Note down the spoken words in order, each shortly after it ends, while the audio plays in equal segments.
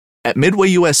At Midway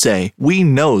USA, we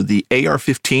know the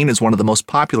AR-15 is one of the most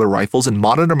popular rifles in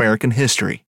modern American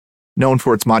history. Known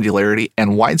for its modularity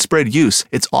and widespread use,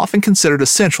 it's often considered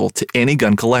essential to any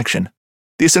gun collection.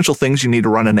 The essential things you need to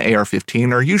run an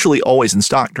AR-15 are usually always in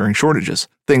stock during shortages,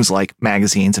 things like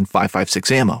magazines and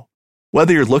 5.56 ammo.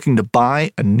 Whether you're looking to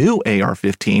buy a new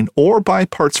AR-15 or buy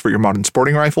parts for your modern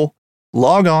sporting rifle,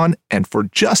 log on and for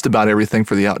just about everything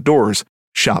for the outdoors,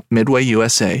 shop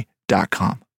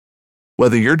MidwayUSA.com.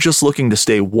 Whether you're just looking to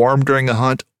stay warm during a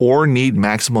hunt or need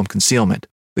maximum concealment,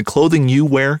 the clothing you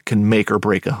wear can make or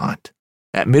break a hunt.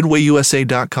 At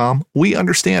MidwayUSA.com, we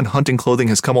understand hunting clothing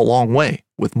has come a long way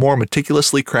with more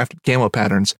meticulously crafted camo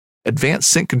patterns, advanced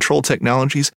scent control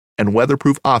technologies, and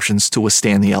weatherproof options to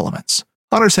withstand the elements.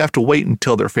 Hunters have to wait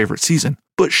until their favorite season,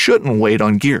 but shouldn't wait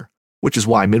on gear, which is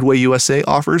why Midway USA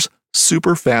offers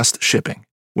super fast shipping.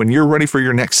 When you're ready for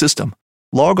your next system,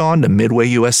 log on to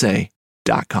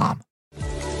MidwayUSA.com.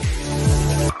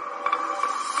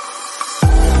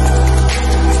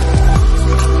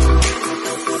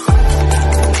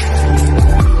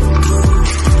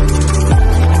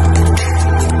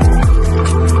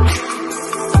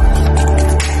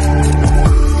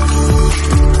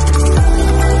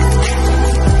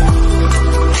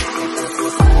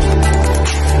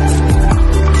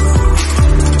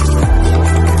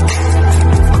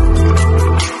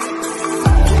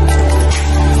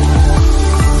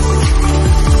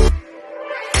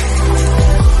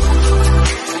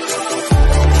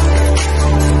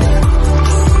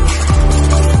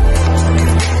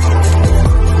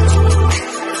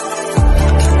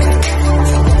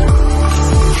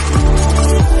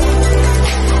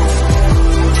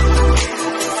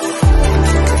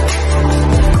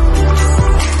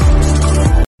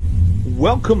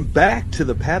 Welcome back to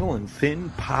the Paddle and Fin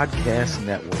Podcast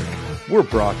Network. We're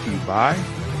brought to you by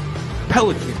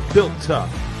Pelican, built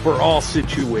tough for all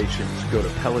situations. Go to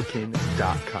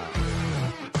pelican.com.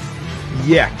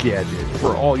 Yak Gadget,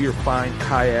 for all your fine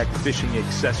kayak fishing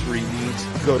accessory needs.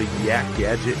 Go to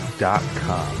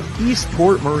yakgadget.com.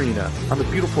 Eastport Marina, on the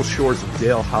beautiful shores of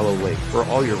Dale Hollow Lake. For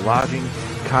all your lodging,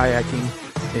 kayaking,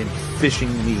 and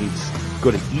fishing needs.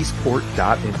 Go to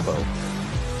eastport.info.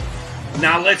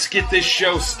 Now let's get this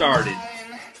show started.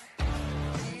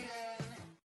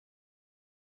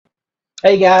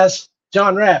 Hey guys,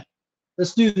 John Rapp.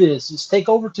 Let's do this. It's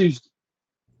Takeover Tuesday.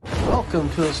 Welcome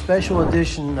to a special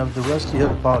edition of the Rusty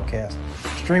Hook Podcast,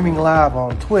 streaming live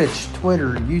on Twitch,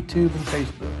 Twitter, YouTube, and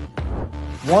Facebook.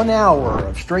 1 hour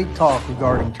of straight talk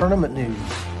regarding tournament news,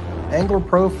 angler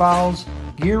profiles,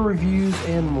 gear reviews,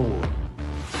 and more.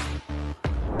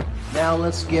 Now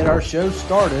let's get our show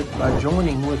started by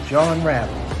joining with John Rapp,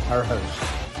 our host.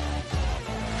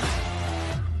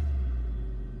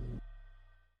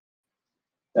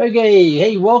 Okay,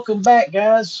 hey, welcome back,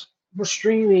 guys. We're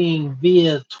streaming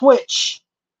via Twitch,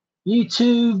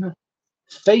 YouTube,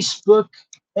 Facebook,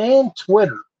 and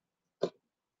Twitter.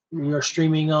 We are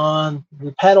streaming on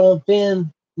the Paddle and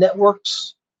Fin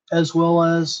networks, as well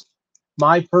as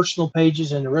my personal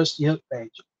pages and the Rusty Hook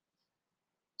page.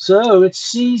 So it's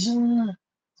season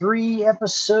 3,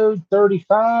 episode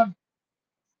 35,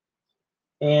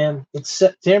 and it's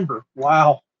September.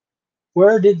 Wow,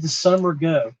 where did the summer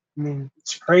go? I mean,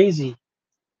 it's crazy.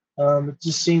 It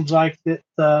just seems like that,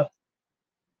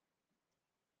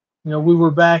 we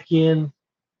were back in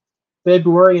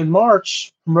February and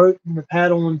March promoting the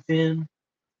Paddle and Fin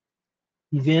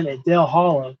event at Dale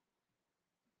Hollow,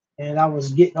 and I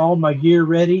was getting all my gear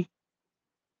ready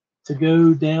to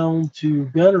go down to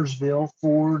Guntersville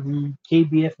for the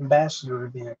KBF Ambassador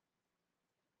event.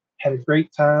 Had a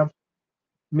great time.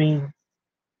 I mean,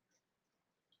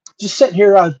 just sitting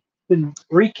here, I've been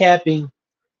recapping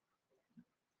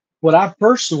what I've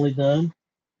personally done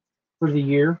for the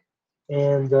year,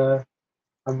 and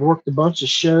I've worked a bunch of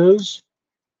shows.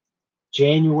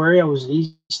 January, I was in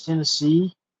East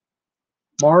Tennessee.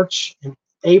 March and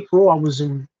April, I was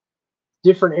in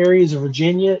different areas of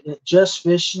Virginia at Just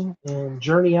Fishing and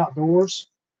Journey Outdoors,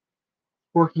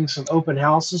 working some open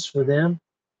houses for them.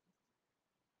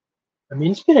 I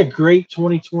mean, it's been a great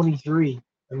 2023.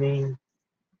 I mean,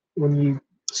 when you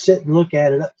sit and look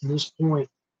at it up to this point,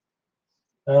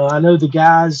 I know the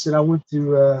guys that I went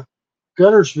to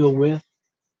Guntersville with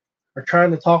are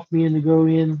trying to talk me into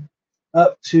going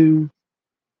up to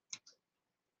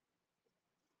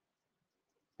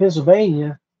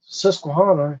Pennsylvania,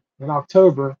 Susquehanna, in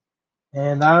October,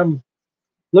 and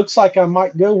looks like I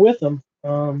might go with them.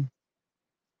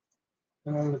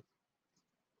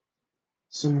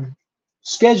 Some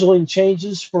scheduling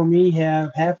changes for me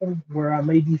have happened where I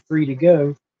may be free to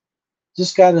go.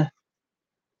 Just gotta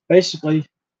basically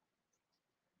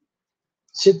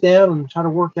sit down and try to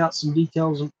work out some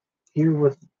details here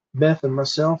with Beth and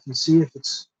myself and see if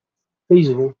it's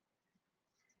feasible.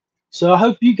 So I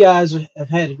hope you guys have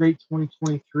had a great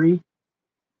 2023.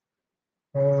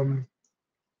 I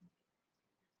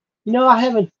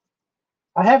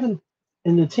haven't,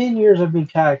 in the 10 years I've been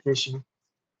kayak fishing,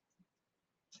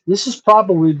 this has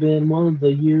probably been one of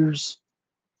the years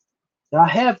that I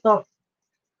have not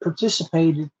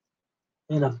participated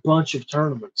in a bunch of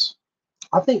tournaments.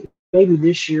 I think maybe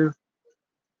this year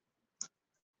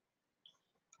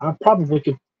I probably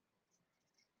could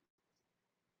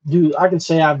I can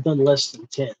say I've done less than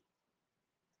 10.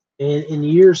 And in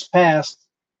years past,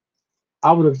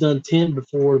 I would have done 10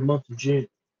 before the month of June.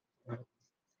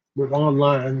 With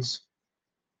onlines,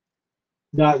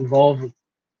 got involved with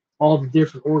all the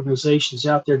different organizations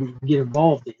out there that you can get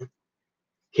involved in.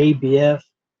 KBF,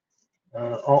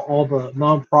 all the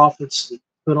nonprofits that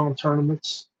put on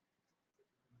tournaments,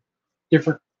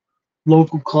 different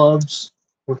local clubs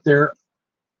with their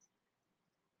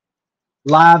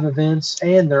live events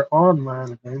and their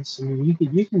online events. I mean,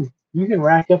 you can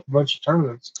rack up a bunch of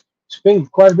tournaments,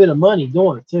 spend quite a bit of money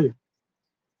doing it too.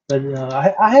 But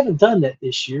I haven't done that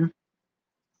this year,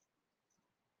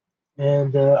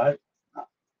 and I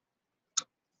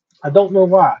don't know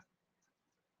why.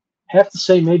 Have to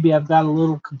say maybe I've got a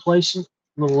little complacent,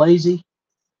 a little lazy,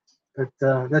 but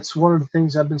that's one of the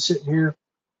things I've been sitting here,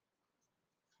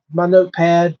 my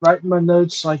notepad, writing my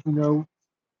notes, like,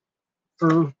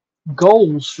 for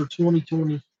goals for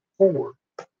 2024.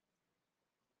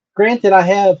 Granted,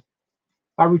 I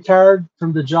retired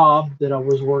from the job that I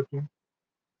was working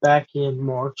back in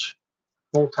March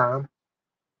full time,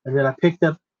 and then I picked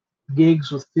up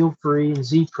gigs with Feel Free and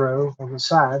Z Pro on the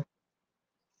side,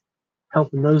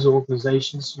 helping those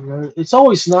organizations. It's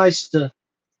always nice to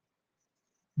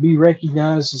be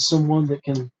recognized as someone that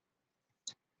can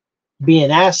be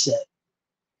an asset.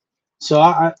 So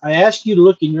I ask you to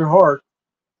look in your heart.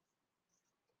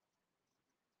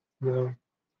 You know,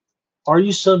 are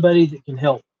you somebody that can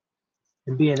help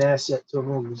and be an asset to an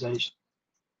organization,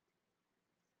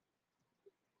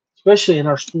 especially in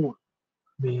our sport?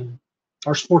 I mean,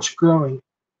 our sport's growing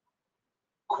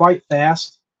quite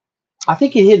fast. I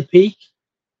think it hit a peak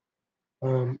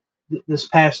this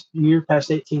past year, past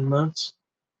 18 months.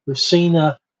 We've seen,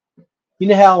 you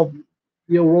know how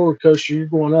roller coaster, you're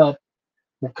going up.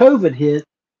 Well, COVID hit,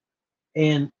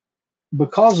 and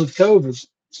because of COVID,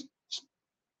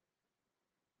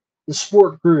 the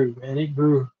sport grew, and it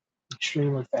grew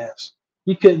extremely fast.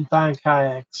 You couldn't find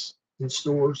kayaks in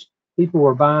stores. People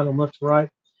were buying them left and right.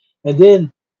 And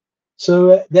then,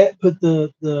 so that put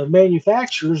the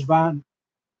manufacturers buying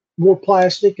more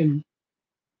plastic and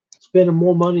spending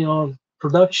more money on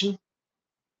production.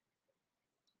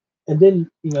 And then,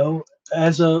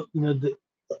 as the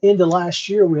end of last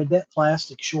year, we had that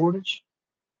plastic shortage.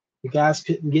 The guys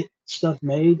couldn't get stuff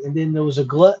made. And then there was a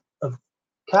glut of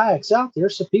kayaks out there.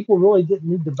 So people really didn't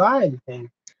need to buy anything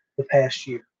the past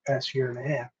year and a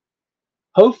half.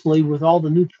 Hopefully, with all the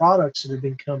new products that have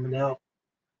been coming out,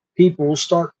 people will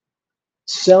start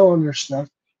selling their stuff.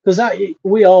 Because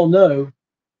we all know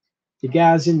the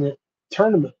guys in the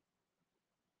tournament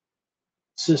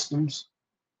systems,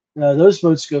 those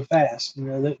boats go fast.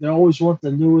 They always want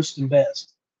the newest and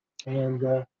best.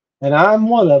 And I'm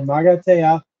one of them. I got to tell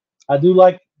you, I do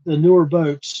like the newer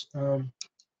boats.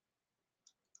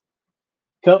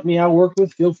 Company I work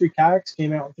with, Feel Free Kayaks,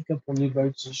 came out with a couple of new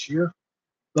boats this year.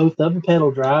 Both of them pedal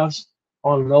drives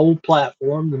on an old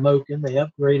platform, the Moken. They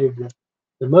upgraded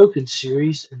the Moken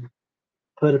series and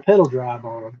put a pedal drive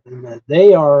on them. And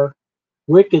they are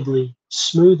wickedly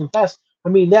smooth and fast. I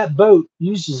mean, that boat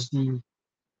uses the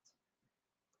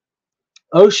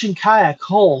Ocean Kayak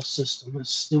hull system.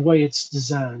 It's the way it's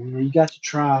designed. You got the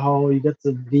tri hull, you got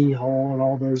the V hull, and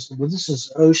all those. Well, this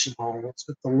is Ocean hull.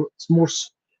 It's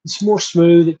more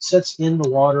smooth. It sits in the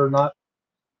water,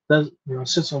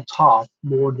 sits on top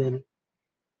more than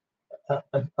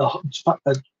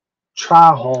a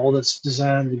tri hull that's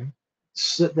designed to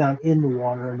sit down in the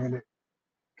water, and then it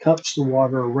cups the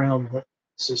water around the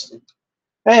system.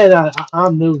 And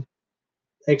I'm no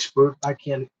expert. I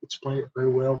can't explain it very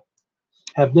well.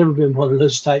 Have never been one of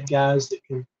those type guys that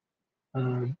can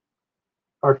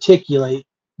articulate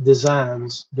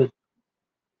designs. But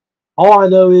all I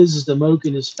know is the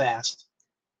Moken is fast,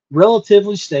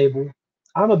 relatively stable.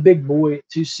 I'm a big boy at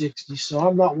 260, so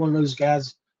I'm not one of those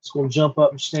guys that's going to jump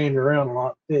up and stand around a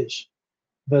lot and fish.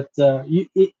 But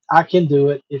I can do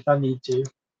it if I need to.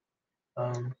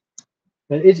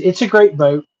 But it's a great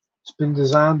boat. It's been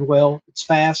designed well. It's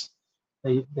fast.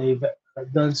 They've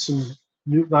done some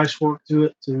nice work to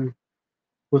it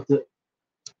with the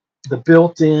the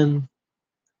built-in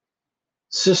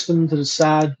system to the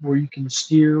side where you can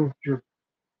steer with your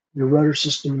rudder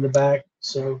system in the back.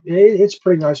 So it's a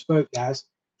pretty nice boat, guys.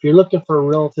 If you're looking for a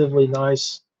relatively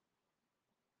nice,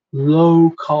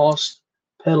 low-cost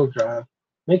pedal drive,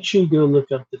 make sure you go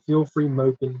look up the Feel Free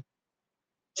Moken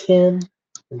 10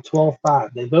 and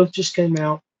 12.5. They both just came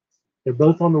out. They're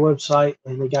both on the website,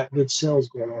 and they got good sales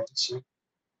going on. So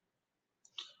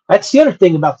that's the other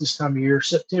thing about this time of year,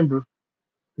 September.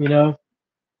 You know,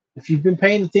 if you've been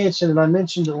paying attention, and I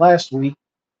mentioned it last week,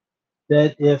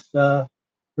 that if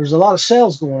there's a lot of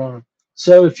sales going on.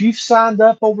 So if you've signed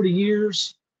up over the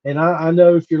years, and I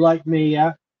know if you're like me,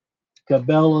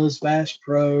 Cabela's, Bass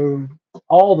Pro,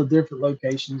 all the different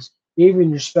locations,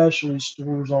 even your specialty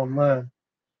stores online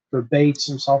for baits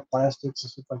and soft plastics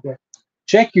and stuff like that,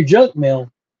 check your junk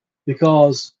mail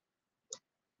because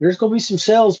there's going to be some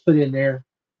sales put in there.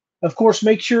 Of course,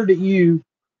 make sure it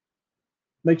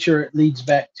leads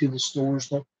back to the stores.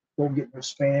 Don't get no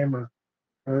spam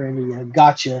or any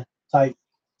gotcha type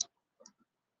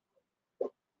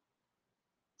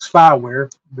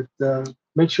spyware, but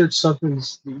make sure it's something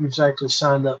that you've actually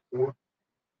signed up for.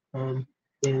 And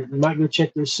you might go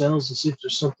check those sales and see if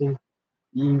there's something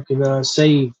you can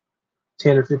save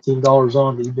 $10 or $15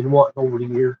 on that you've been wanting over the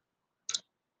year.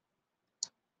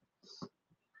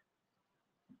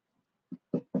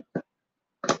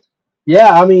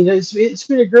 Yeah, I mean it's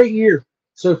been a great year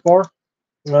so far,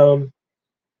 and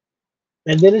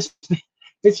then it's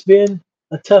been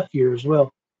a tough year as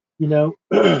well. You know,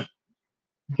 you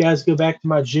guys go back to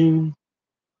my June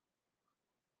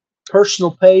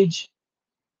personal page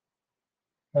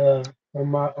on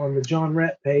the John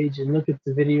Rat page and look at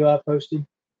the video I posted.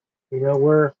 You know,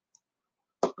 where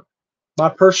my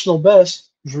personal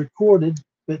best was recorded,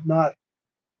 but not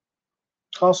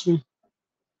cost me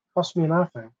an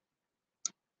iPhone.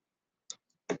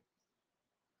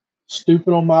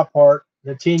 Stupid on my part.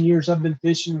 The 10 years I've been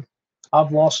fishing,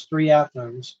 I've lost 3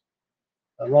 iPhones.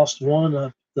 I lost one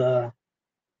at I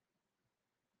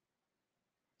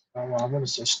want to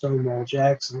say Stonewall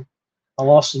Jackson. I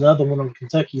lost another one on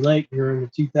Kentucky Lake during the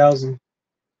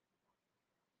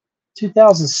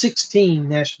 2016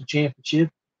 National Championship.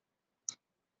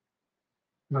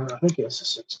 No, I think it was a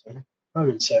 16.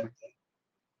 Probably 17.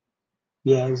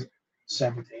 Yeah, it was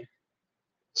 17.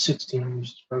 16 was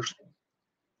the first one.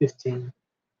 15.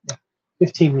 Yeah.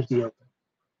 15 was the Open.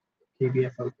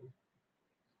 KBF Open.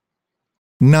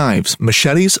 Knives,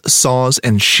 machetes, saws,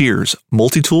 and shears,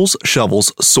 multi-tools,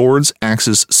 shovels, swords,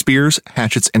 axes, spears,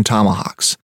 hatchets, and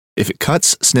tomahawks. If it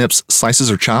cuts, snips, slices,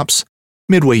 or chops,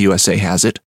 Midway USA has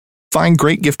it. Find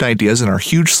great gift ideas in our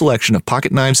huge selection of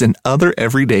pocket knives and other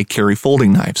everyday carry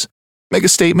folding knives. Make a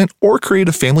statement or create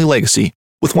a family legacy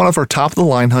with one of our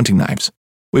top-of-the-line hunting knives.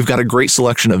 We've got a great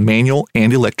selection of manual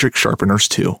and electric sharpeners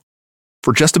too.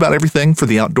 For just about everything for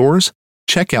the outdoors,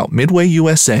 check out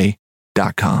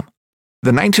MidwayUSA.com.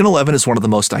 The 1911 is one of the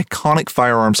most iconic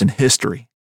firearms in history.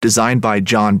 Designed by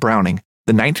John Browning,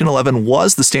 the 1911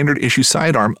 was the standard issue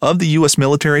sidearm of the U.S.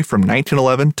 military from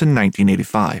 1911 to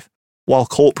 1985. While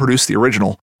Colt produced the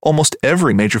original, almost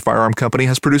every major firearm company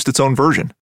has produced its own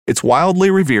version. It's wildly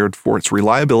revered for its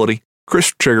reliability,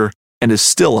 crisp trigger, and is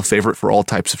still a favorite for all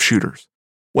types of shooters.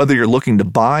 Whether you're looking to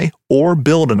buy or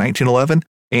build a 1911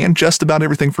 and just about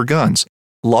everything for guns,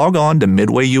 log on to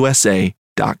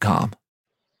MidwayUSA.com.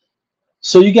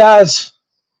 So you guys,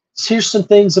 here's some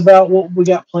things about what we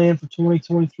got planned for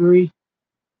 2023,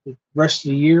 the rest of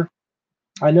the year.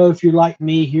 I know if you're like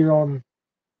me here on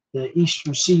the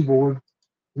Eastern Seaboard,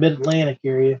 Mid-Atlantic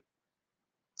area,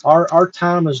 our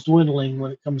time is dwindling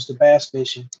when it comes to bass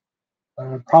fishing.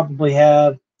 Probably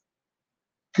have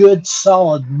good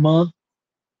solid month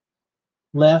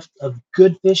left of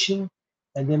good fishing,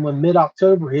 and then when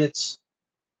mid-October hits,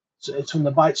 it's when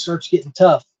the bite starts getting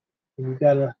tough, and you've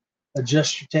got to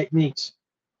adjust your techniques.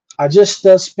 I just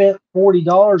spent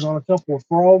 $40 on a couple of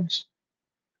frogs.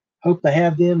 Hope to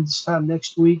have them this time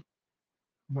next week.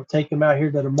 I'm going to take them out here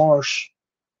to the marsh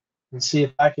and see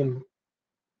if I can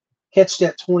catch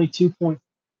that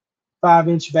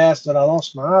 22.5-inch bass that I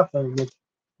lost my iPhone with.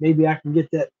 Maybe I can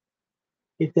get that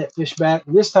fish back.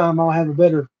 And this time I'll have a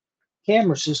better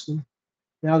camera system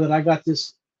now that I got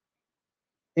this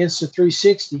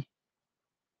Insta360.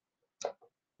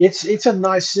 It's a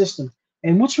nice system.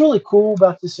 And what's really cool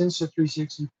about this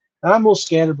Insta360, I'm a little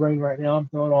scatterbrained right now. I'm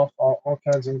throwing off all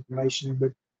kinds of information,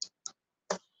 but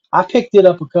I picked it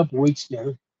up a couple weeks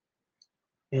ago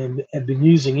and have been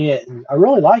using it, and I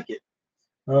really like it.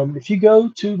 If you go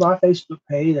to my Facebook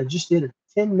page, I just did a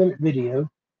 10-minute video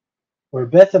where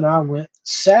Beth and I went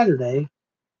Saturday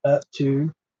up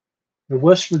to the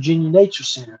West Virginia Nature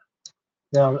Center.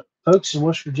 Now, folks in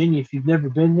West Virginia, if you've never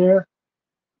been there,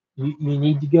 you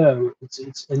need to go.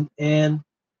 And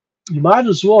you might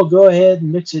as well go ahead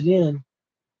and mix it in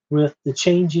with the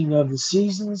changing of the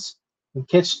seasons and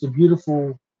catch the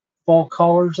beautiful fall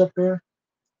colors up there.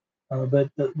 But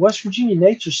the West Virginia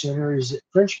Nature Center is at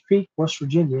French Creek, West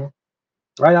Virginia,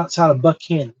 right outside of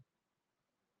Buchanan.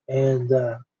 And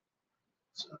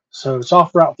so it's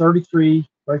off Route 33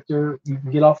 right there. You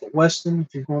can get off at Weston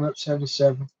if you're going up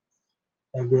 77,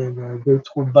 and then go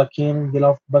toward Buchanan, get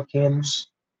off Buchanan's.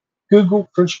 Google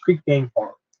French Creek Game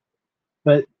Park.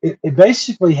 But it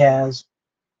basically has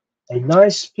a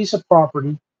nice piece of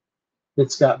property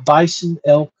that's got bison,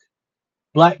 elk,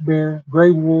 black bear,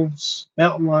 gray wolves,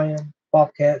 mountain lion,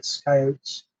 bobcats,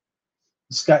 coyotes.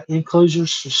 It's got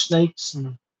enclosures for snakes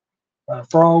and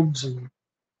frogs and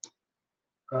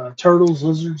turtles,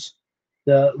 lizards.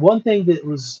 The one thing that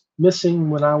was missing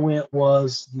when I went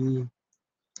was the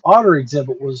otter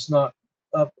exhibit was not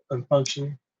up and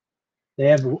functioning. They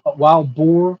have a wild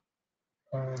boar.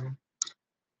 Um,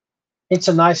 it's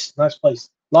a nice place.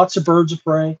 Lots of birds of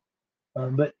prey.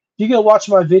 But if you go watch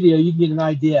my video, you can get an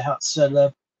idea how it's set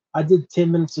up. I did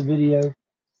 10 minutes of video.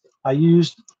 I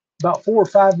used about 4 or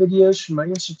 5 videos from my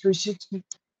Insta360,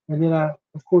 and then I,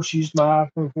 of course, used my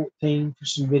iPhone 14 for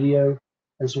some video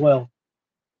as well.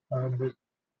 But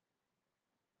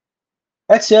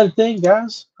that's the other thing,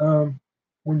 guys.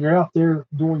 When you're out there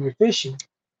doing your fishing,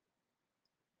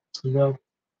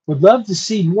 would love to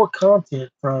see more content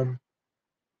from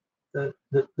the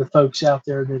folks out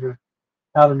there that are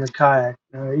out in their kayak,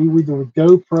 either with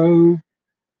GoPro,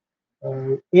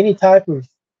 any type of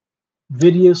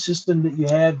video system that you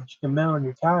have that you can mount on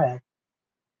your kayak.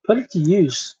 Put it to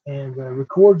use and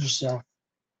record yourself.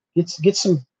 Get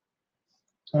some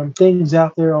things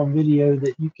out there on video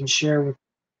that you can share with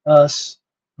us,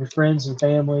 your friends and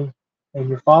family, and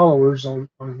your followers on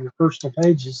your personal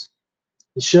pages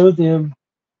to show them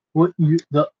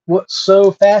what's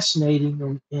so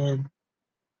fascinating and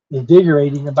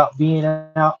invigorating about being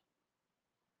out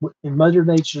in Mother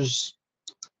Nature's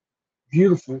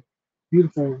beautiful,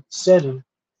 beautiful setting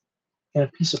and a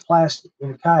piece of plastic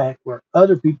in a kayak where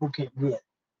other people can't get.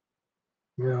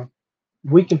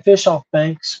 We can fish off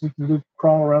banks, we can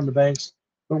crawl around the banks,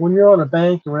 but when you're on a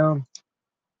bank around,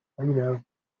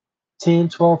 10,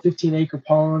 12, 15 acre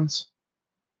ponds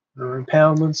or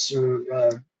impoundments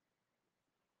or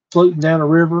floating down a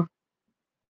river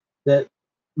that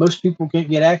most people can't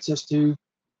get access to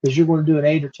because you're going to do an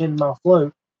 8 or 10 mile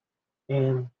float,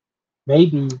 and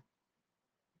maybe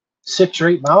 6 or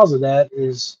 8 miles of that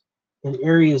is in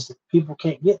areas that people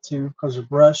can't get to because of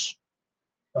brush,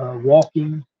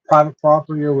 walking, private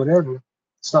property, or whatever.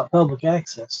 It's not public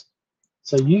access.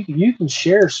 So you can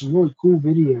share some really cool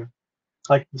video,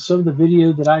 like some of the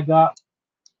video that I got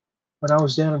when I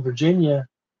was down in Virginia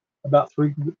about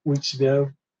 3 weeks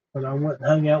ago when I went and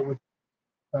hung out with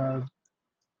uh,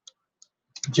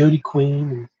 Jody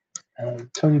Queen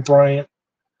and Tony Bryant,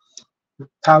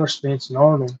 Tyler Spence, and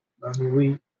Arnold. I mean,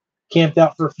 we camped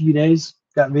out for a few days,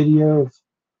 got video of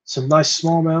some nice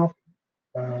smallmouth.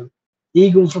 Uh,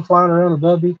 Eagles were flying around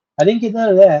above me. I didn't get none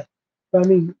of that, but I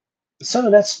mean, some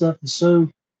of that stuff is so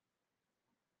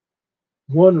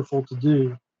wonderful to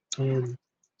do and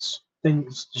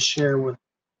things to share with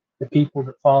the people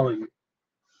that follow you.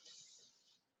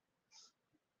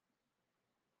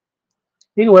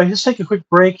 Anyway, let's take a quick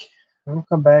break and we'll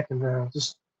come back and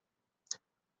just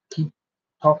keep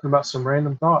talking about some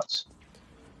random thoughts.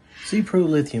 Z-Pro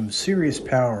Lithium, serious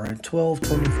power in 12,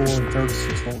 24, and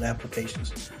 36 volt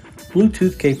applications.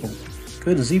 Bluetooth capable.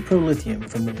 Go to Z-Pro Lithium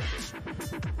for more.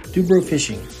 Dubro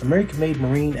Fishing, American-made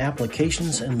marine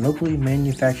applications and locally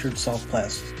manufactured soft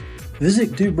plastics.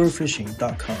 Visit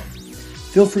dubrofishing.com.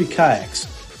 Feel free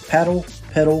kayaks, paddle,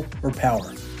 pedal, or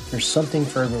power. There's something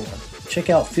for everyone. Check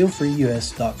out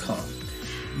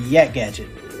feelfreeus.com. Yak Gadget,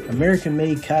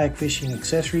 American-made kayak fishing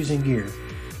accessories and gear.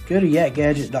 Go to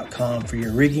yakgadget.com for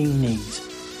your rigging needs.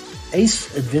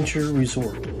 Ace Adventure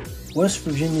Resort, West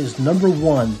Virginia's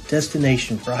 #1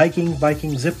 destination for hiking,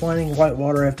 biking, ziplining,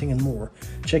 whitewater rafting, and more.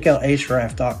 Check out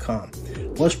aceraft.com.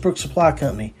 Westbrook Supply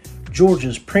Company,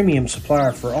 Georgia's premium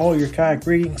supplier for all your kayak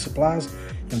rigging supplies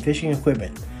and fishing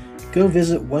equipment. Go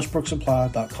visit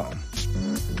westbrooksupply.com.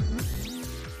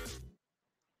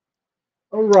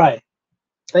 All right.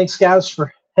 Thanks, guys,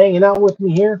 for hanging out with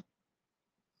me here.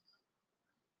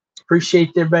 Appreciate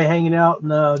everybody hanging out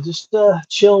and just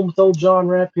chilling with old John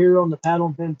Rapp here on the Paddle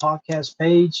and Fin podcast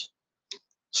page.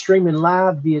 Streaming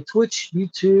live via Twitch,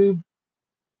 YouTube,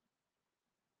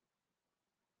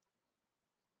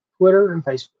 Twitter, and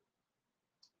Facebook.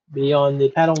 Be on the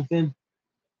Paddle and Fin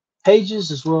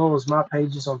pages as well as my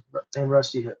pages on and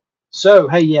Rusty Hook. So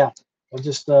hey, yeah, I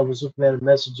just was looking at a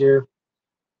message here.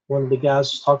 One of the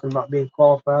guys was talking about being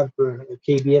qualified for a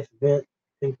KBF event,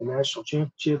 I think the national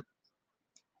championship.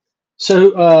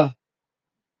 So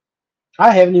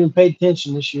I haven't even paid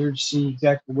attention this year to see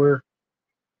exactly where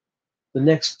the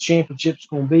next championship's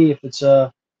going to be, if it's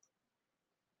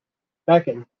back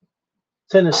in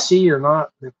Tennessee or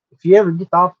not. But if you ever get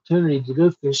the opportunity to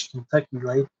go fish Kentucky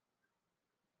Lake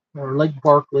or Lake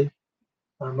Barkley,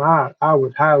 I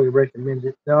would highly recommend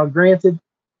it. Now, granted,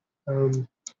 um,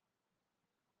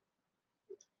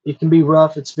 it can be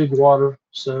rough. It's big water,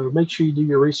 so make sure you do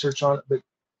your research on it. But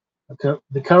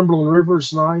the Cumberland River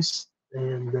is nice,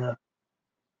 and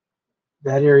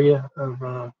that area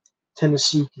of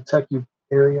Tennessee, Kentucky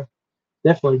area,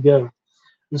 definitely go.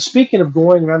 And speaking of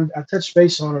going, and I touched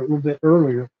base on it a little bit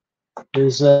earlier,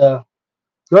 is go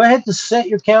ahead to set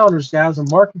your calendars, guys, and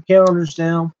mark your calendars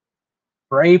down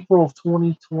for April of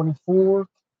 2024.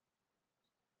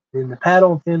 And the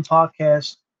Paddle and Fin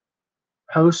podcast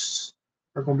hosts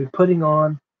are going to be putting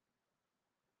on,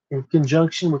 in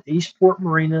conjunction with Eastport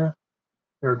Marina,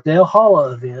 their Dale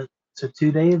Hollow event. It's a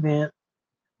 2-day event.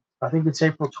 I think it's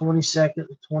April 22nd,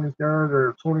 23rd,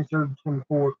 or 23rd and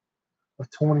 24th of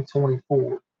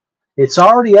 2024. It's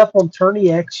already up on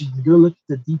Tourney X. You can go look at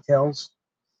the details,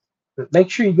 but make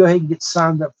sure you go ahead and get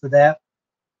signed up for that.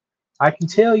 I can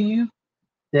tell you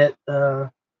that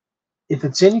if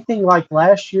it's anything like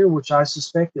last year, which I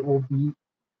suspect it will be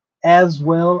as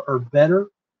well or better,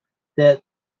 that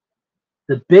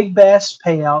the big bass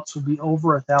payouts will be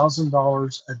over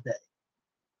 $1,000 a day.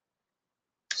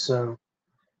 So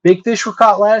big fish were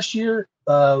caught last year.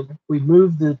 We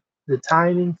moved the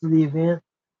timing for the event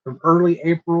from early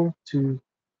April to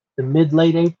the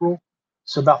mid-late April.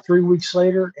 So about 3 weeks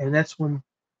later, and that's when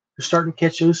we're starting to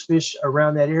catch those fish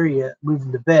around that area,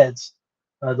 moving to beds.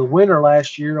 The winner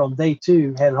last year on day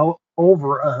 2 had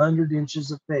over 100 inches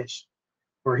of fish,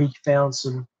 where he found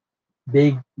some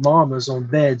big mamas on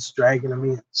beds dragging them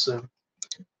in. So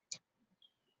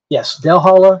yes, Dale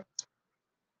Hollow,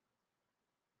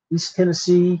 East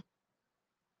Tennessee,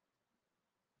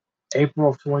 April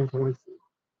of 2024.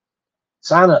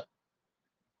 Sign up.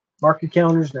 Mark your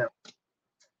calendars now.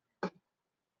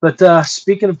 But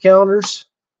speaking of calendars,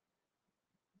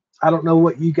 I don't know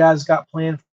what you guys got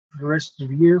planned for the rest of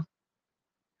the year.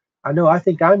 I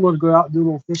think I'm going to go out and do a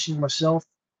little fishing myself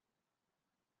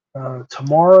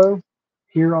tomorrow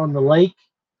here on the lake.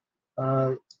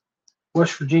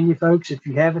 West Virginia folks, if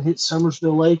you haven't hit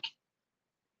Summersville Lake,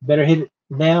 better hit it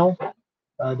now.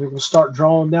 They're going to start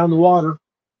drawing down the water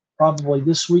probably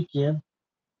this weekend,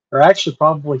 or actually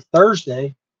probably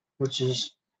Thursday, which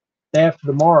is day after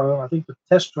tomorrow. I think the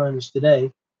test run is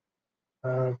today,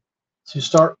 to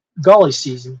start gully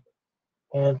season.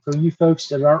 And for you folks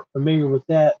that aren't familiar with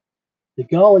that, the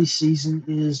gully season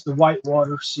is the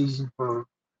whitewater season for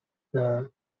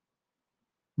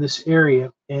this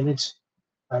area, and it's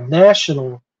a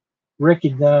national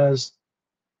recognized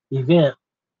event.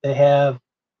 They have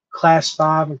Class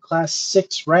 5 and Class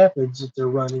 6 rapids that they're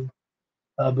running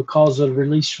because of the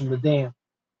release from the dam.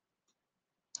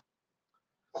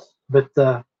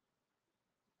 But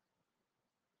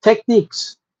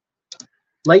techniques.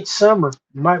 Late summer,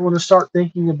 you might want to start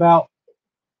thinking about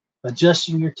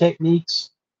adjusting your techniques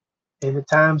in the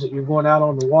times that you're going out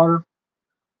on the water.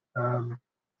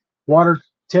 Water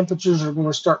temperatures are going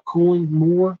to start cooling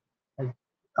more and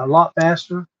a lot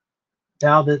faster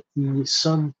now that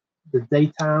the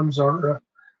daytimes are,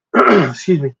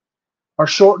 are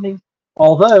shortening.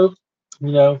 Although,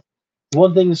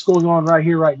 one thing that's going on right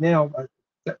here, right now,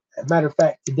 as a matter of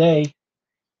fact, today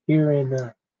here in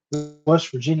the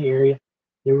West Virginia area,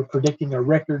 they were predicting a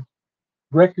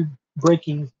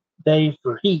record-breaking day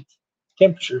for heat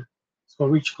temperature. It's going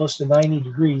to reach close to 90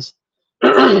 degrees.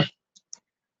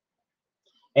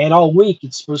 And all week,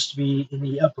 it's supposed to be in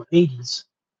the upper 80s.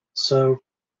 So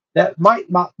that might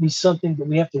not be something that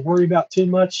we have to worry about too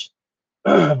much.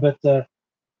 But you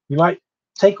might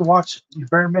take a watch your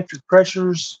barometric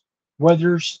pressures,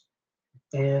 weathers,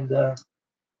 and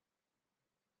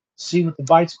see what the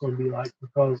bite's going to be like,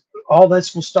 because all that's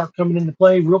going to start coming into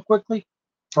play real quickly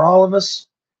for all of us,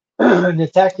 and the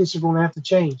tactics are going to have to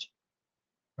change.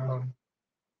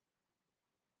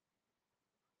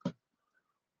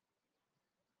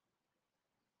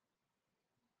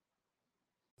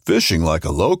 Fishing like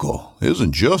a local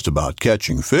isn't just about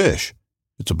catching fish.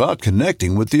 It's about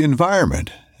connecting with the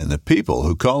environment and the people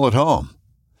who call it home.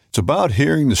 It's about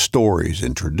hearing the stories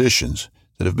and traditions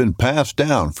that have been passed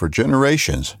down for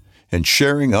generations and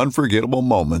sharing unforgettable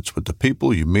moments with the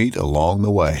people you meet along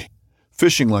the way.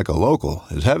 Fishing like a local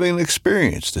is having an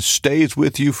experience that stays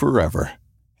with you forever.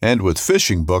 And with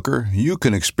Fishing Booker, you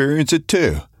can experience it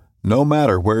too, no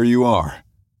matter where you are.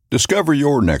 Discover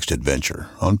your next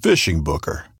adventure on Fishing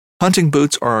Booker. Hunting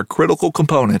boots are a critical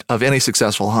component of any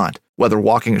successful hunt. Whether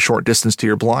walking a short distance to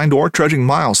your blind or trudging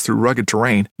miles through rugged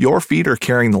terrain, your feet are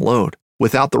carrying the load.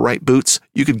 Without the right boots,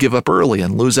 you could give up early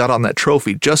and lose out on that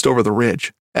trophy just over the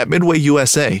ridge. At Midway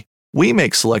USA, we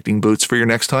make selecting boots for your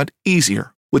next hunt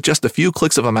easier. With just a few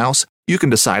clicks of a mouse, you can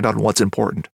decide on what's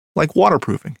important, like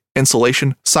waterproofing,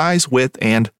 insulation, size, width,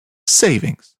 and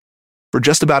savings. For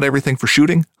just about everything for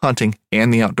shooting, hunting,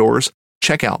 and the outdoors,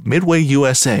 check out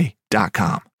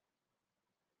MidwayUSA.com.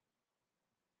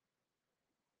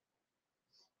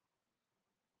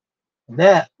 And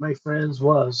that, my friends,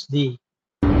 was the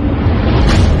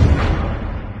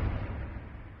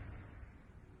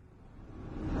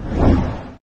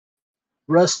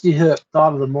Rusty Hook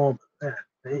thought of the moment.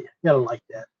 You gotta like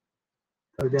that.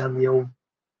 Go down the old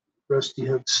Rusty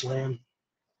Hook slam.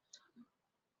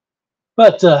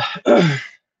 But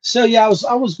so yeah, I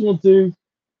was going through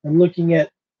and looking at,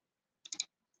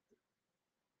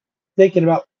 thinking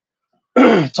about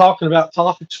talking about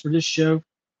topics for this show.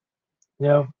 You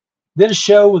know, did a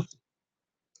show with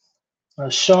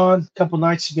Sean a couple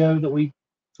nights ago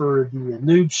for the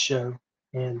Noob show,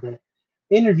 and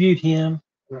interviewed him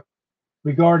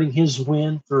regarding his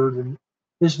win for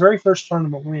his very first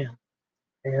tournament win.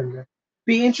 And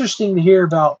be interesting to hear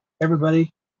about everybody,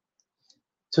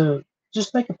 to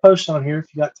just make a post on here if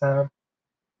you got time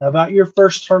about your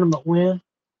first tournament win,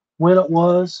 when it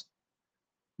was,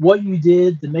 what you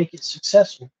did to make it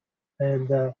successful,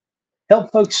 and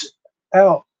help folks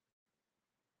out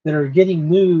that are getting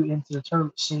new into the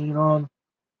tournament scene on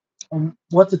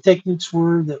what the techniques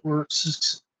were that were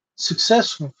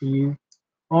successful for you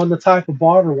on the type of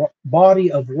body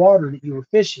of water that you were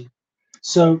fishing.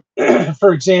 So,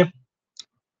 for example,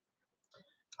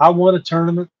 I won a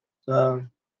tournament in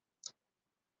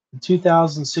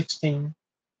 2016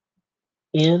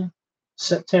 in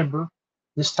September,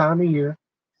 this time of year,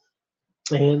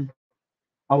 and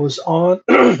I was on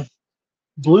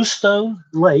Bluestone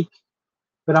Lake,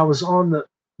 but I was on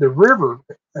the river,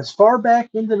 as far back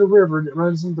into the river that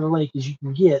runs into the lake as you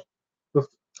can get,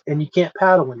 and you can't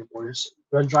paddle anymore. It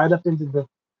runs right up into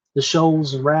the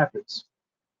shoals and rapids.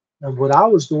 And what I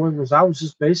was doing was I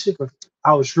was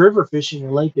river fishing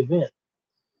a lake event.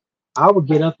 I would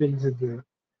get up into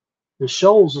the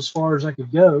shoals as far as I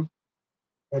could go,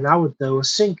 and I would throw a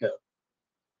Cinco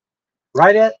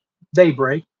right at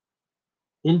daybreak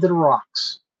into the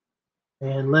rocks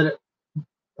and let it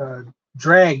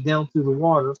drag down through the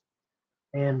water.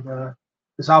 And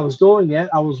as I was doing that,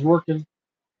 I was working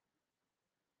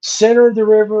center of the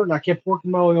river, and I kept working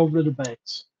my way over to the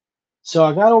banks. So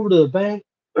I got over to the bank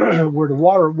where the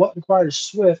water wasn't quite as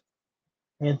swift,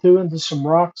 and threw into some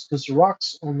rocks, because the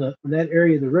rocks in that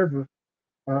area of the river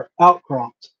are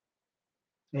outcropped.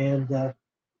 And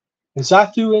as I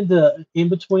threw in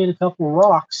between a couple of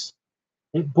rocks,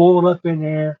 it boiled up in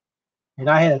there, and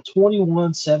I had a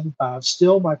 21.75,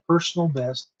 still my personal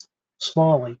best,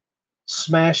 smallie,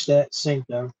 smashed that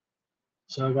Cinco.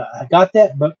 So I got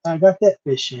that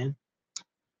fish in,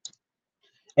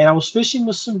 and I was fishing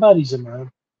with some buddies of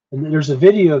mine. And there's a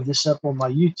video of this up on my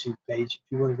YouTube page if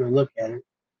you want to go look at it.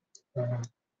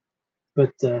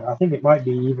 But I think it might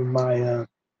be even my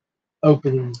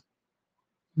opening,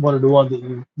 one of the ones that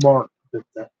you marked.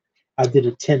 But I did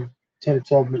a 10 or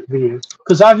 12 minute video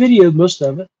because I videoed most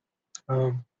of it.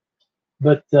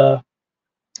 But I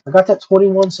got that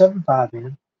 21.75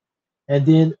 in, and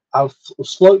then I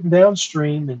was floating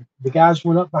downstream, and the guys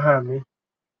went up behind me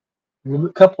a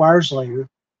couple hours later,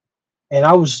 and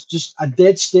I was just a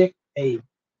dead stick. It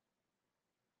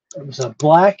was a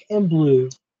black and blue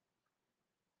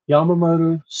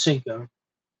Yamamoto Cinco,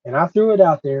 and I threw it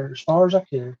out there as far as I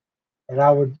could, and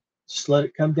I would just let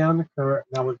it come down the current,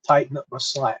 and I would tighten up my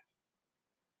slack,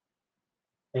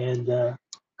 and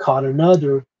caught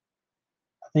another.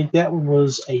 I think that one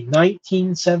was a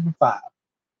 19.75.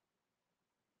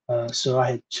 So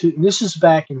I had two. And this is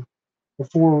back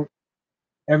before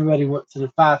everybody went to the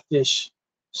 5 fish,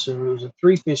 so it was a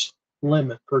 3 fish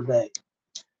limit per day,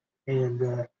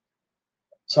 and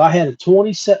so I had a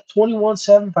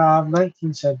 21.75,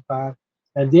 19.75,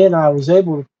 and then I was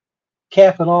able to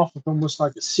cap it off with almost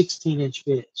like a 16-inch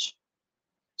fish.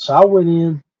 So I went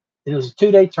in. It was a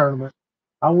 2-day tournament.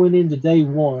 I went into day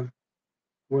one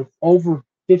with over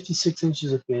 56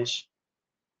 inches of fish,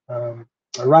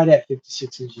 right at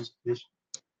 56 inches of fish.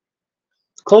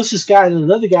 Closest guy, and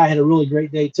another guy had a really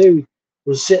great day too,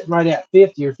 was sitting right at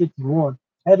 50 or 51.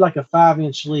 Had like a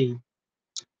 5-inch lead.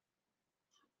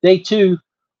 Day two,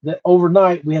 that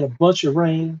overnight we had a bunch of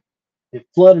rain. It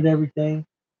flooded everything.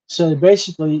 So they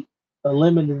basically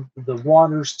limited the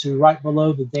waters to right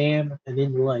below the dam and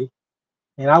in the lake.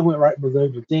 And I went right below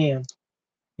the dam,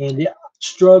 and the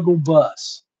struggle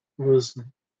bus was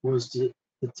the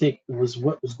tick was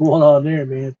what was going on there,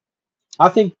 man. I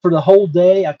think for the whole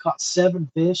day I caught 7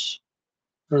 fish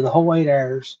for the whole 8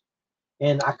 hours,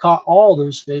 and I caught all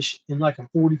those fish in like a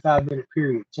 45-minute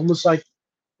period. It's almost like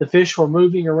the fish were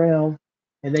moving around,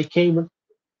 and they came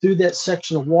through that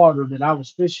section of water that I was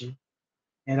fishing,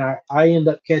 and I ended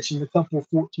up catching a couple of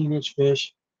 14-inch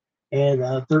fish and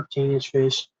 13-inch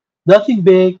fish. Nothing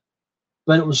big,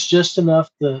 but it was just enough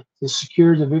to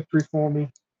secure the victory for me.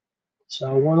 So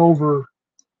I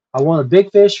won a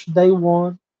big fish for day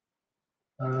one,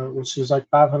 which was like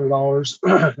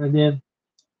 $500. And then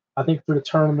I think for the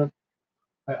tournament,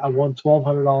 I won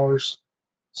 $1,200.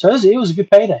 So it was a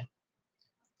good payday.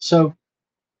 So,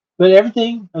 but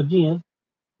everything, again,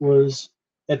 was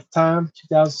at the time,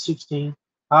 2016,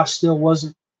 I still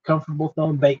wasn't comfortable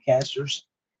throwing bait casters.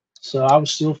 So I was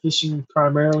still fishing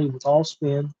primarily with all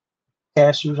spin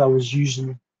casters. I was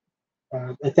using,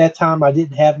 at that time, I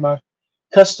didn't have my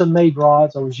custom made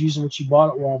rods. I was using what you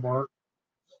bought at Walmart.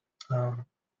 Um,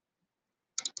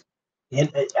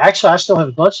 and actually, I still have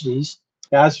a bunch of these.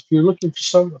 Guys, if you're looking for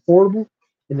something affordable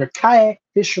and they're kayak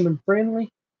fisherman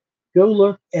friendly, go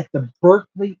look at the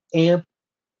Berkeley Amp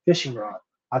fishing rod.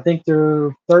 I think they're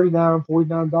 $39,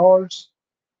 $49,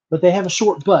 but they have a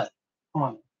short butt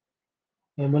on it.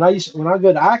 And when I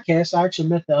go to ICAST, I actually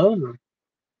met the owner,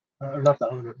 or not the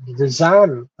owner, the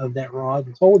designer of that rod,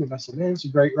 and told him, I said, man, it's a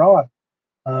great rod.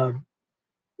 Um,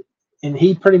 and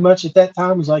he pretty much at that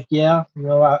time was like, yeah,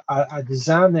 I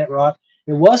designed that rod.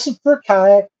 It wasn't for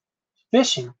kayak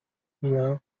fishing, you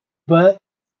know, but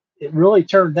it really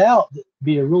turned out to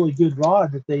be a really good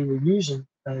rod that they were using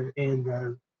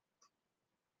and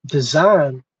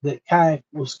designed that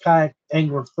was kayak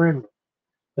angler friendly.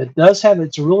 But it does have,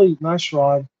 it's a really nice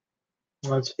rod.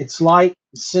 It's light,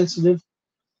 it's sensitive.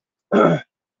 You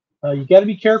got to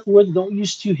be careful with it. Don't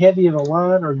use too heavy of a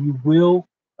line or you will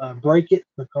break it,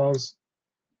 because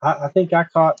I think I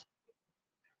caught,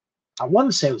 I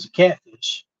want to say it was a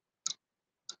catfish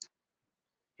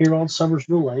here on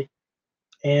Summersville Lake.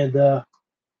 And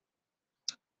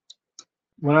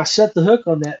when I set the hook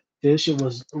on that fish, it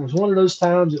was one of those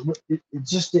times it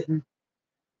just didn't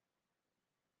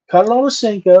cut it on a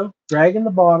Senko, dragging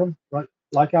the bottom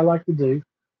like I like to do.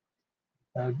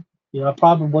 Uh, I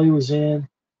probably was in,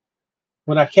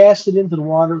 when I cast it into the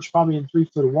water, it was probably in 3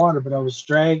 foot of water, but I was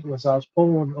dragged as I was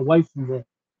pulling away from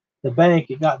the bank.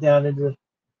 It got down into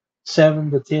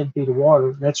 7 to 10 feet of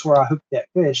water. That's where I hooked that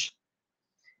fish.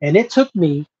 And it took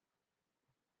me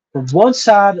from one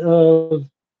side of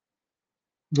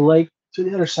the lake to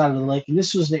the other side of the lake. And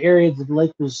this was the area that the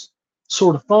lake was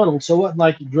sort of funneled. So it wasn't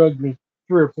like it drugged me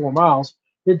 3 or 4 miles.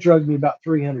 It drugged me about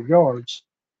 300 yards.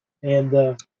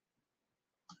 And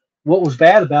what was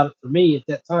bad about it for me at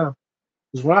that time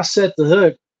was when I set the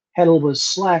hook, had a little bit of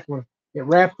slack when it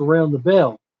wrapped around the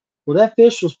bell. Well, that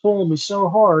fish was pulling me so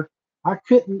hard, I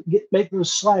couldn't make no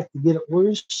slack to get it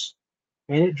loose,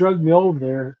 and it drugged me over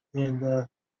there. And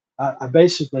I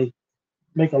basically,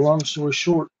 make a long story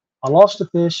short, I lost the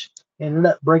fish and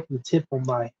ended up breaking the tip on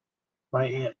my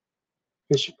ant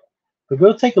fishing rod. But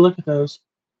go take a look at those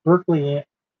Berkeley ant.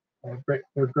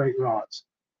 They're great rods.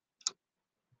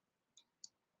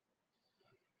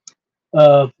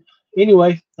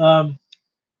 Anyway, going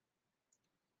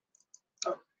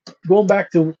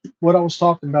back to what I was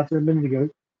talking about there a minute ago.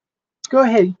 Go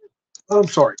ahead. Oh, I'm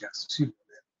sorry, guys. Excuse me.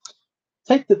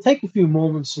 Take a few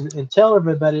moments and tell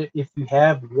everybody, if you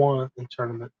have won a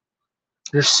tournament,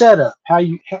 your setup, how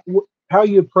you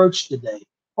approached the day,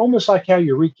 almost like how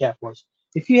your recap was.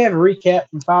 If you have a recap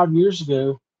from 5 years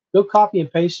ago, go copy and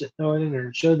paste it, throw it in there,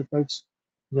 and show the folks,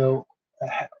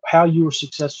 how you were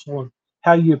successful and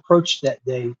how you approached that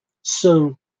day,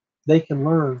 so they can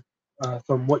learn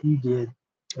from what you did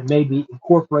and maybe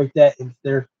incorporate that into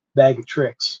their bag of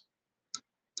tricks.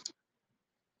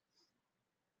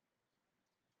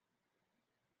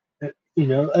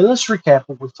 And let's recap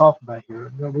what we've talked about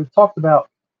here. We've talked about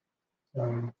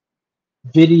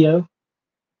video.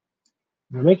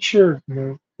 Make sure,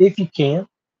 if you can,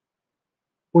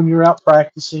 when you're out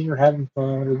practicing or having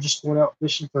fun or just going out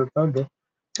fishing for a fun day,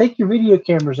 take your video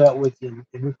cameras out with you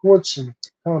and record some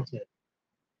content.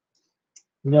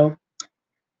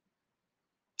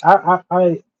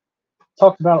 I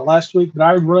talked about it last week, but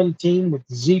I run a team with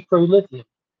Z Pro Lithium,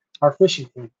 our fishing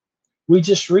team. We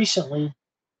just recently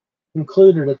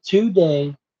concluded a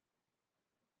 2-day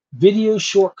video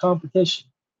short competition.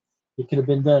 It could have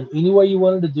been done any way you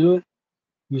wanted to do it,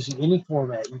 using any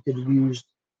format. You could have used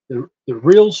the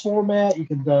Reels format. You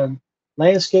could have done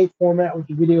landscape format with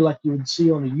the video like you would see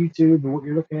on the YouTube or what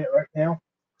you're looking at right now.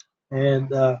 And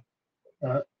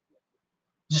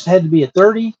just had to be a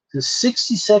 30 to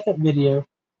 60-second video.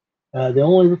 The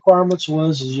only requirements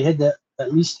is you had to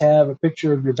at least have a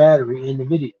picture of your battery in the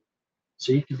video.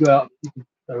 So you could go out, you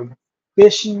could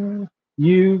fishing,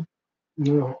 you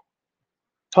know,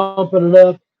 pumping it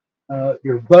up,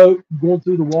 your boat going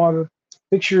through the water,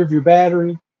 picture of your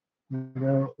battery,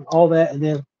 all that, and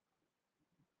then,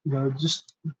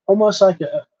 just almost like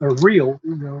a reel,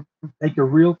 make a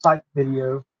reel type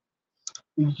video.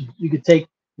 You could take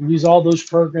and use all those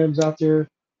programs out there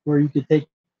where you could take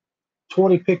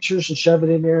 20 pictures and shove it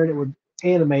in there and it would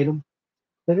animate them.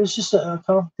 But it's just a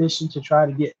competition to try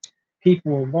to get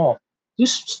people involved.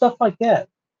 Just stuff like that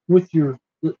with the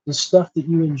stuff that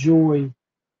you enjoy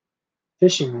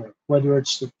fishing with, whether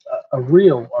it's a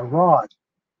reel, a rod,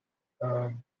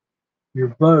 your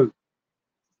boat,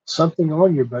 something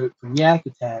on your boat from Yak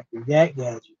Attack or Yak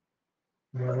Gadget,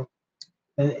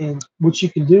 and what you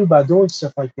can do by doing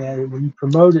stuff like that, and when you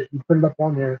promote it, you put it up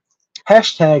on there,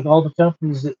 hashtag all the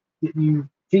companies that you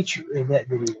feature in that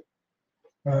video.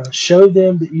 Show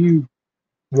them that you,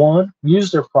 one,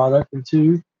 use their product, and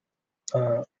two,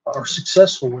 are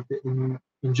successful with it and you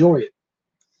enjoy it.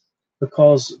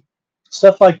 Because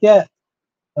stuff like that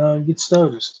gets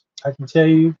noticed. I can tell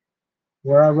you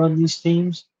where I run these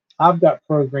teams, I've got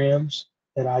programs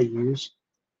that I use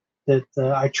that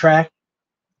I track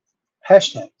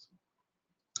hashtags.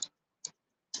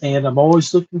 And I'm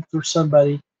always looking for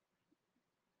somebody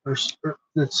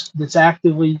that's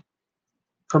actively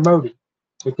promoting.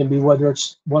 It can be whether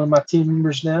it's one of my team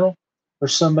members now or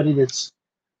somebody that's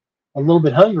a little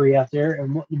bit hungry out there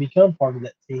and wanting to become part of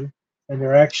that team, and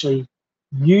they're actually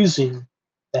using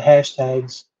the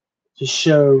hashtags to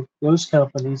show those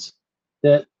companies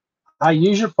that I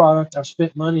use your product, I've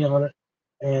spent money on it,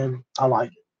 and I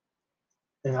like it,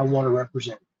 and I want to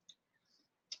represent it.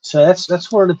 So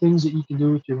that's one of the things that you can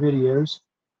do with your videos.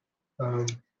 And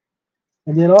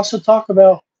then also talk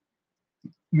about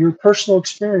your personal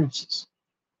experiences,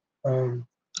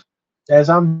 as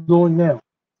I'm doing now.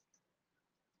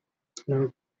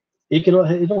 It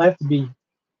don't have to be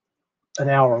an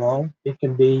hour long. It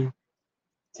can be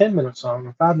 10 minutes long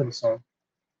or 5 minutes long,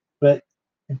 but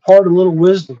impart a little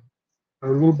wisdom or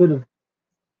a little bit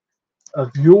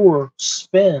of your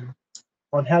spin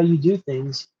on how you do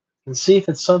things, and see if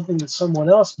it's something that someone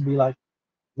else can be like,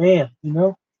 man,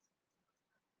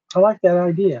 I like that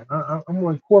idea. I'm going to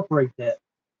incorporate that.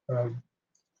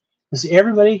 Because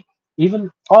everybody, even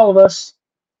all of us,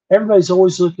 everybody's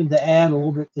always looking to add a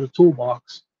little bit to the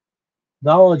toolbox.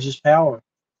 Knowledge is power,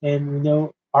 and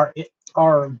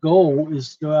our goal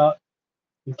is to go out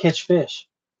and catch fish.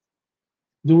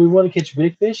 Do we want to catch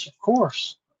big fish? Of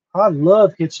course. I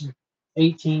love catching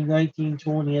 18, 19,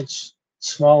 20-inch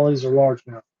smallies or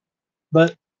largemouth.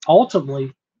 But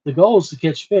ultimately, the goal is to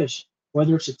catch fish,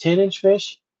 whether it's a 10-inch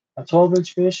fish, a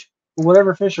 12-inch fish, or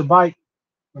whatever fish are biting.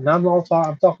 And I'm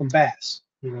talking bass.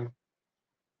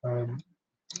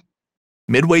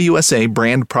 Midway USA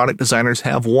brand product designers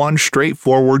have one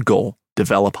straightforward goal: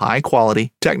 develop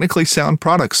high-quality, technically sound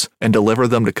products and deliver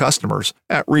them to customers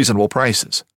at reasonable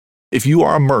prices. If you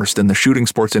are immersed in the shooting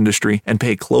sports industry and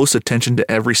pay close attention to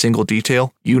every single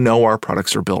detail, you know our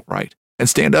products are built right and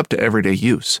stand up to everyday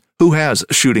use. Who has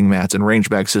shooting mats and range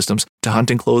bag systems to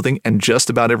hunting clothing and just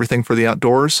about everything for the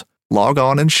outdoors? Log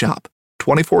on and shop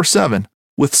 24/7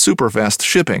 with super fast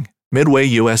shipping.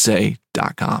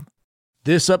 MidwayUSA.com.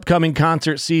 This upcoming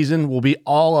concert season will be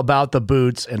all about the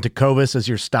boots, and Tecovas is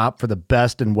your stop for the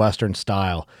best in Western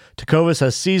style. Tecovas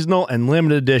has seasonal and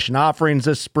limited edition offerings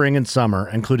this spring and summer,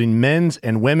 including men's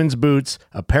and women's boots,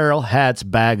 apparel, hats,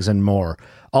 bags, and more.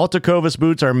 All Tecovas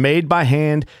boots are made by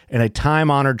hand in a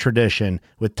time-honored tradition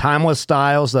with timeless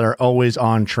styles that are always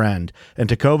on trend. And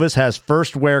Tecovas has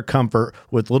first wear comfort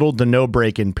with little to no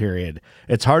break-in period.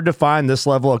 It's hard to find this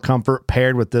level of comfort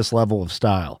paired with this level of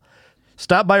style.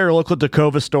 Stop by your local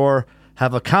Tecovas store,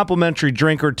 have a complimentary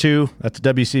drink or two, that's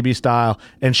WCB style,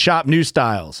 and shop new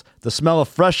styles. The smell of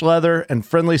fresh leather and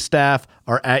friendly staff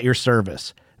are at your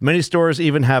service. Many stores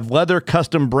even have leather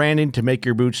custom branding to make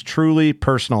your boots truly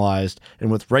personalized.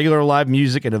 And with regular live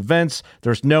music and events,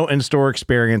 there's no in-store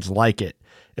experience like it.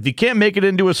 If you can't make it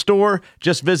into a store,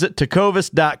 just visit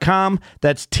tecovas.com.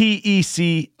 That's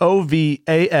TECOVAS.com.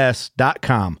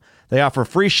 They offer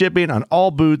free shipping on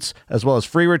all boots, as well as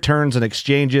free returns and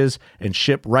exchanges, and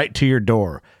ship right to your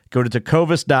door. Go to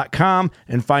tecovas.com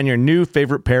and find your new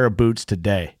favorite pair of boots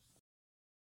today.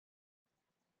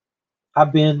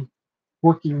 I've been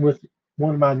working with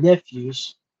one of my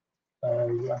nephews.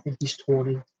 I think he's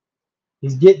 20.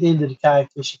 He's getting into the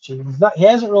kayak fishing too. He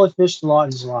hasn't really fished a lot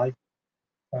in his life,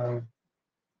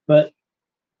 but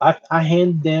I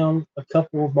handed down a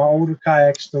couple of my older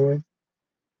kayaks to him,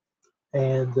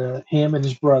 and him and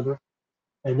his brother,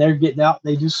 and they're getting out.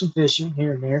 They do some fishing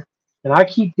here and there, and I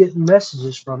keep getting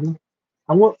messages from him.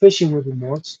 I went fishing with him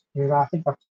once, and I think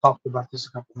I talked about this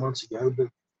a couple months ago. But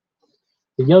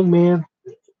the young man,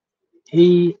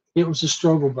 it was a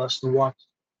struggle bus to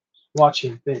watch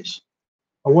him fish.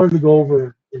 I wanted to go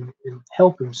over and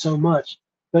help him so much,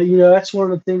 but that's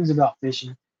one of the things about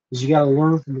fishing is you got to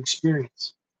learn from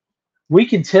experience. We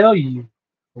can tell you,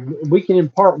 we can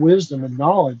impart wisdom and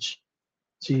knowledge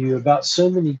to you about so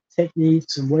many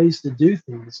techniques and ways to do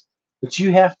things, but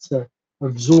you have to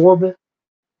absorb it.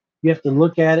 You have to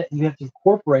look at it, and you have to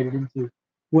incorporate it into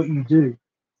what you do.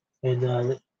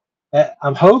 And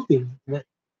I'm hoping that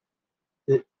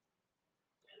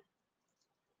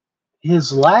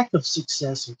his lack of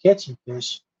success in catching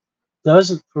fish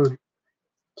doesn't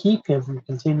keep him from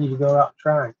continuing to go out and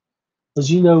trying.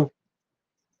 Because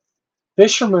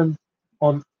fishermen,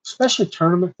 especially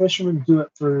tournament fishermen, do it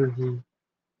for the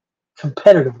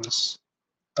competitiveness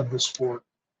of the sport.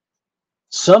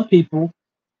 Some people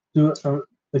do it for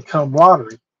the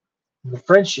camaraderie, and the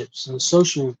friendships, and the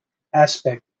social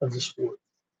aspect of the sport.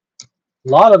 A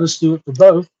lot of us do it for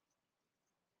both.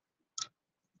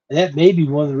 And that may be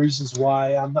one of the reasons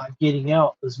why I'm not getting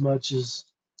out as much as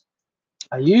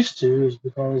I used to, is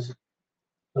because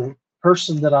the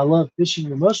person that I love fishing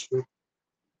the most with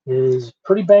is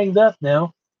pretty banged up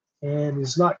now and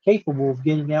is not capable of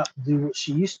getting out to do what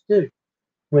she used to do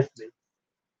with me.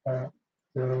 Uh,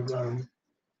 so,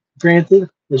 granted,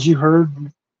 as you heard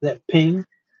that ping,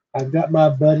 I've got my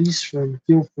buddies from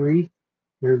Feel Free.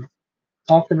 They're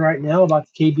talking right now about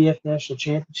the KBF National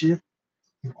Championship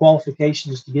and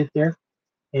qualifications to get there,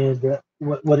 and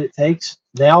what it takes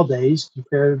nowadays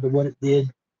compared to what it did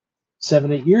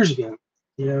 7-8 years ago.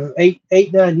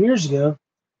 8-9 years ago,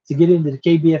 to get into the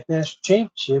KBF National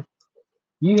Championship,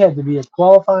 you had to be a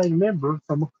qualifying member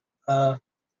from a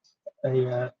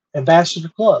ambassador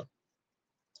club,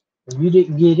 and you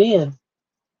didn't get in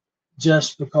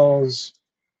just because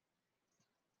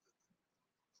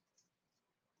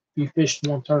you fished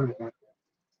one tournament like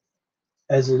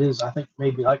that, as it is, I think,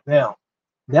 maybe like now.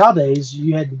 Nowadays,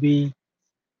 you had to be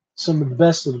some of the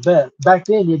best of the best. Back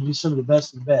then, you had to be some of the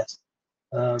best of the best.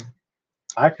 Um,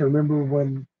 I can remember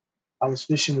when I was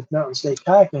fishing with Mountain State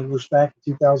Kayak Anglers back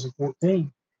in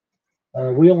 2014.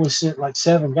 We only sent like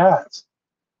 7 guys,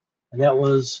 and that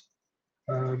was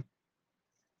um,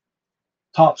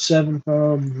 top 7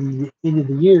 from the end of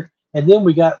the year. And then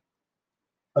we got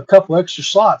a couple extra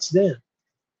slots then.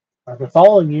 The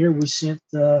following year, we sent,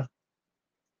 I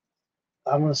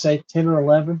want to say 10 or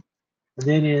 11. And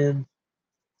then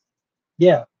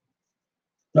we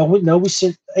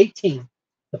sent 18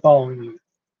 the following year.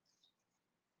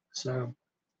 So,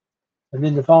 and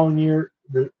then the following year,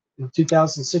 in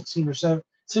 2016 or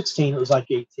 16, it was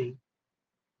like 18.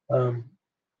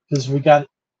 Because we got,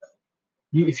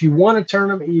 if you won a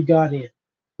tournament, you got in.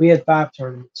 We had 5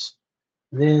 tournaments.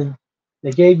 And then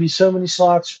they gave you so many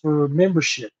slots for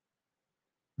membership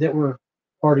that were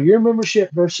part of your membership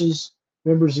versus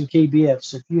members in KBF.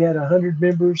 So if you had 100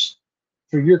 members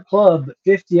for your club, but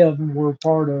 50 of them were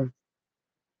part of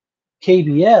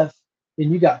KBF,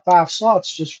 then you got 5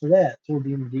 slots just for that toward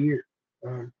the end of the year.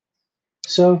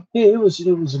 So yeah, it was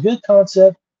a good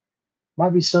concept.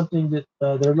 Might be something that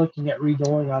they're looking at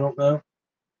redoing. I don't know,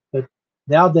 but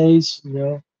nowadays,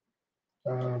 getting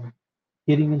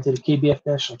into the KBF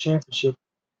National Championship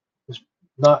is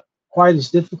not quite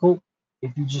as difficult.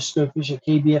 If you just go fish a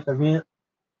KBF event,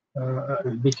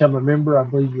 become a member, I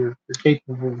believe you're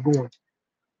capable of going.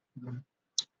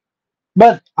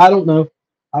 But I don't know.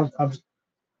 I've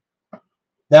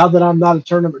now that I'm not a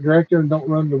tournament director and don't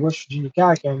run the West Virginia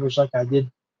Kayak Anglers like I did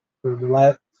for the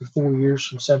last 4 years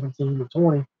from 17 to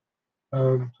 21,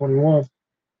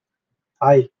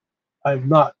 I've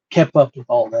not kept up with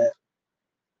all that.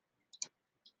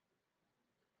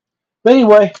 But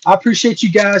anyway, I appreciate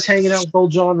you guys hanging out with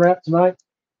old John Rapp tonight.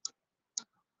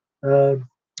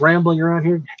 Rambling around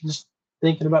here, just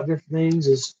thinking about different things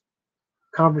as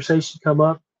conversation come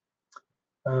up.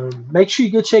 Make sure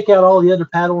you go check out all the other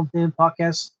Paddle and Fin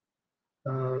podcast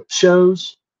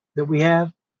shows that we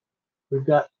have. We've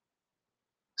got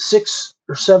 6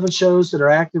 or 7 shows that are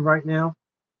active right now.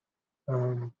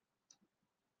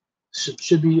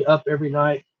 Should be up every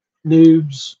night.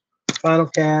 Noobs, Final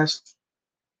Cast,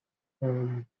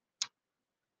 and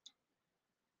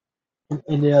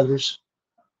the others.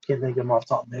 Can't think of them off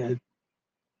the top of my head.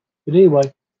 But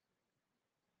anyway,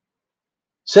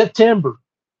 September.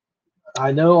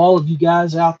 I know all of you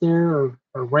guys out there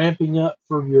are ramping up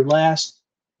for your last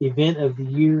event of the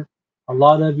year. A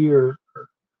lot of you are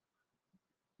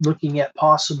looking at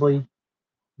possibly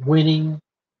winning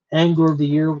Angler of the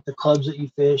Year with the clubs that you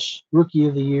fish, Rookie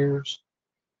of the Years.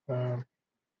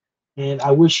 And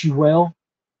I wish you well.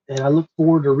 And I look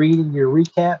forward to reading your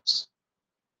recaps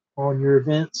on your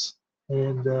events.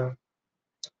 And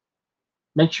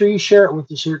make sure you share it with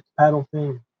us here at the Paddle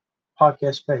Fin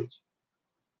podcast page.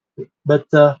 But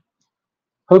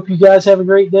hope you guys have a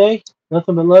great day.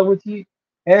 Nothing but love with you.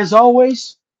 As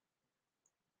always,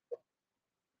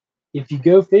 if you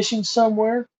go fishing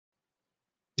somewhere,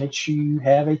 make sure you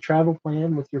have a travel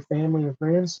plan with your family and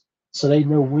friends so they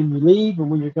know when you leave and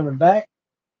when you're coming back.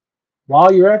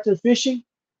 While you're out there fishing,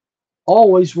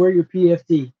 always wear your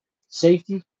PFD.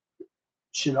 Safety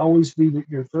should always be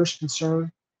your first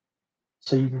concern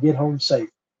so you can get home safe.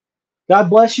 God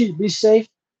bless you. Be safe.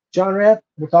 John Rapp,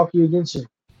 we'll talk to you again soon.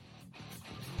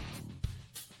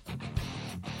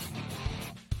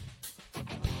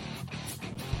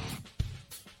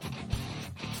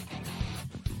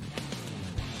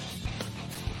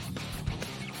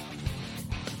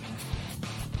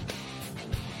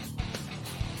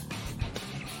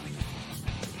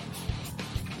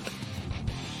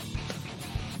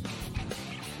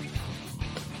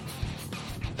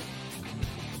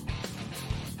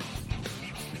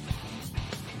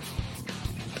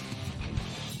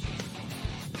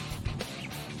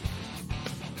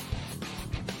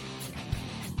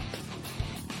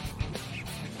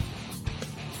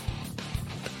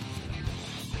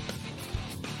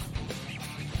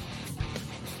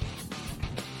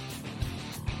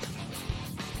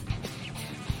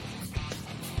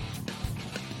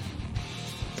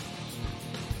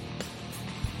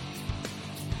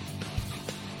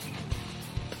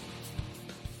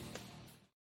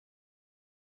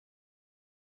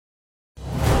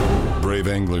 Brave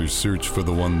anglers search for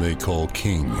the one they call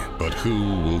king, but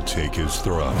who will take his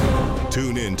throne?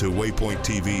 Tune in to Waypoint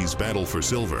TV's Battle for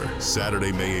Silver,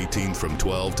 Saturday, May 18th from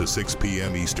 12 to 6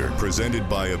 p.m. Eastern. Presented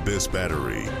by Abyss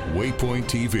Battery. Waypoint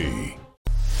TV.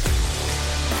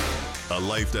 A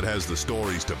life that has the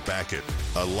stories to back it.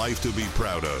 A life to be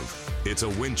proud of. It's a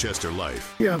Winchester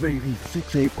life. Yeah, baby.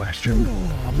 6'8" Western.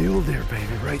 Oh, mule deer,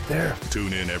 baby, right there.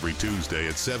 Tune in every Tuesday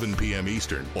at 7 p.m.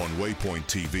 Eastern on Waypoint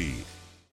TV.